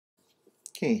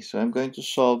Okay, so I'm going to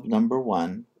solve number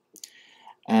 1,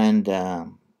 and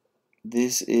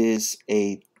this is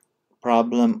a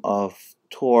problem of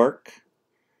torque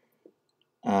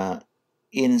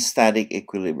in static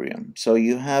equilibrium. So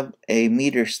you have a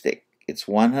meter stick. It's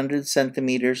 100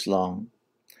 centimeters long.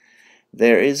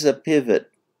 There is a pivot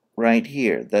right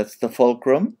here. That's the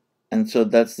fulcrum, and so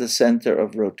that's the center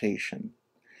of rotation.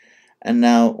 And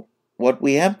now what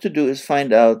we have to do is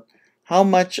find out how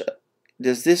much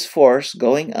does this force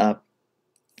going up,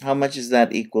 how much is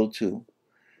that equal to?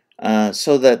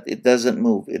 So that it doesn't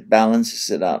move, it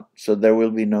balances it out, so there will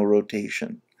be no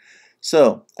rotation.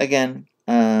 So again,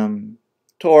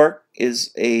 torque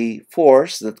is a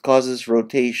force that causes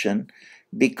rotation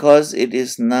because it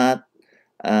is not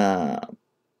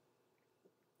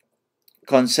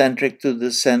concentric to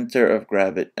the center of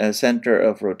gravity, center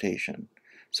of rotation.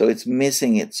 So it's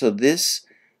missing it. So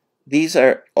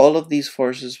all of these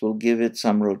forces will give it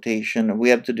some rotation. We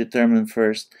have to determine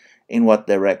first in what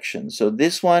direction. So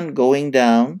this one going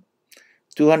down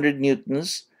 200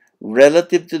 newtons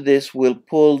relative to this will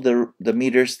pull the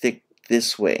meter stick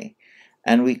this way,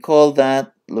 and we call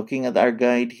that, looking at our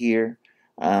guide here,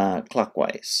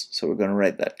 clockwise. So we're going to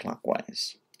write that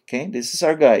clockwise. Okay, this is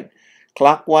our guide.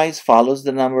 Clockwise follows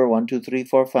the number 1 2 3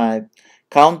 4 5.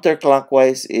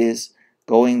 Counterclockwise is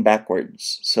going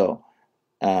backwards. So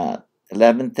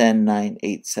 11 10 9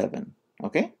 8 7.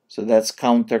 Okay, so that's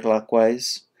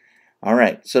counterclockwise. All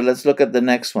right, so let's look at the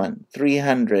next one.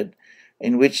 300.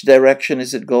 In which direction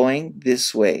is it going?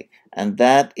 This way. And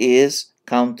that is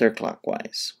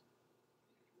counterclockwise.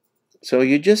 So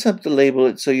you just have to label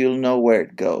it so you'll know where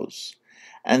it goes.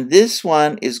 And this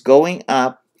one is going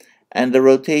up, and the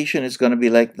rotation is going to be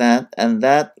like that. And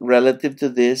that relative to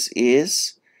this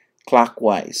is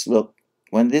clockwise. Look,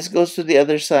 when this goes to the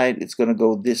other side, it's going to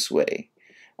go this way.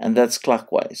 And that's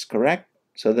clockwise, correct?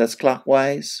 So that's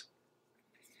clockwise.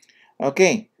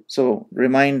 Okay, so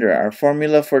reminder, our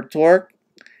formula for torque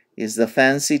is the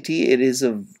fancy T. It is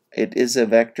a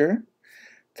vector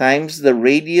times the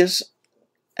radius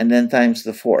and then times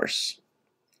the force.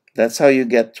 That's how you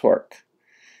get torque.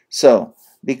 So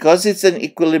because it's an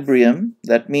equilibrium,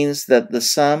 that means that the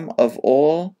sum of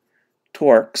all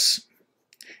torques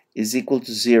is equal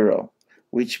to 0,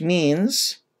 which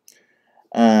means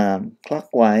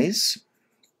clockwise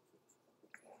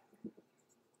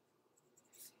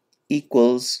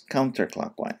equals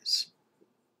counterclockwise.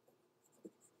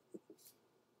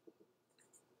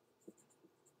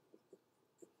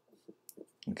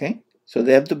 Okay, so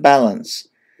they have to balance.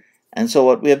 And so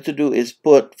what we have to do is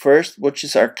put first, which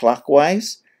is our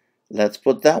clockwise, let's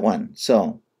put that one.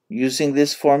 So using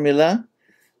this formula,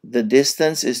 the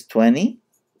distance is 20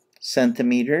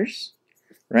 centimeters,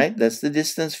 right? That's the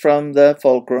distance from the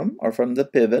fulcrum or from the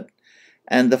pivot.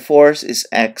 And the force is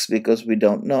x because we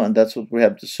don't know, and that's what we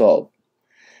have to solve.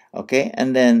 Okay,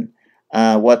 and then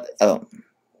what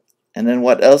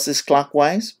else is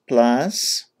clockwise?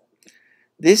 Plus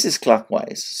this is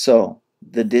clockwise. So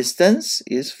the distance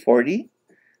is 40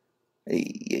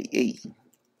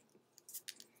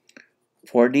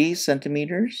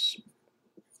 centimeters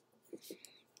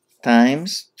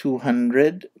times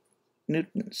 200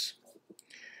 newtons.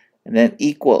 And then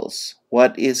equals,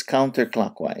 what is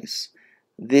counterclockwise?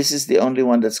 This is the only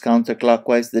one that's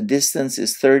counterclockwise. The distance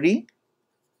is 30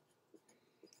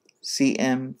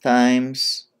 cm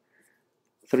times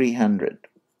 300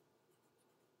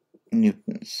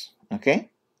 newtons.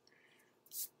 Okay?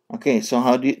 Okay, so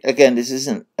how do you, again, this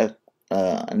isn't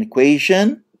an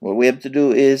equation. What we have to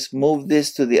do is move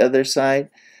this to the other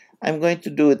side. I'm going to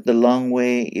do it the long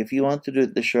way. If you want to do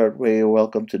it the short way, you're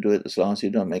welcome to do it as long as you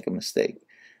don't make a mistake.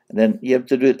 And then you have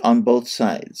to do it on both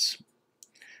sides.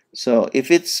 So if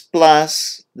it's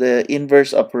plus, the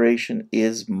inverse operation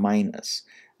is minus.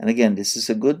 And again, this is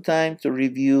a good time to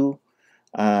review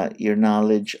your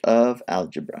knowledge of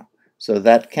algebra. So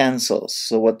that cancels.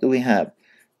 So what do we have?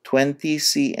 20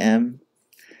 cm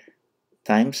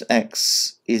times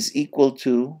x is equal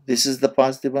to, this is the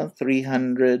positive one,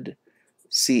 300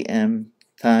 cm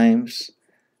times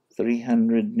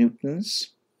 300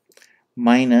 newtons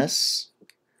minus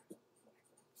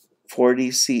 40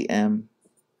 cm.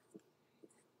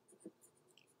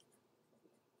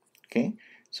 Okay,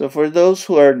 so for those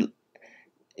who are,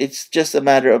 it's just a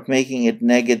matter of making it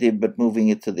negative but moving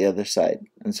it to the other side.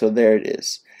 And so there it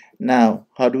is. Now,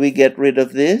 how do we get rid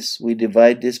of this? We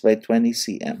divide this by 20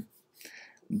 cm.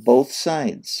 Both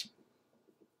sides.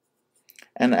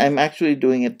 And I'm actually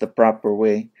doing it the proper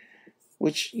way,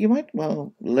 which you might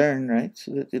well learn, right?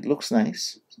 So that it looks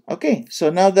nice. Okay, so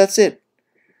now that's it.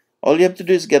 All you have to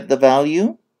do is get the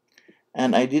value.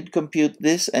 And I did compute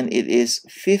this, and it is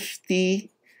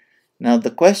 50 Now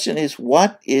the question is,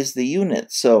 what is the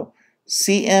unit? So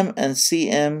cm and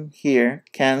cm here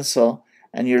cancel,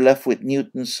 and you're left with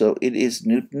newtons, so it is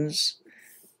newtons.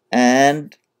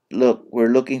 And look, we're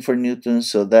looking for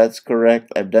newtons, so that's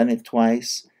correct. I've done it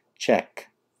twice. Check.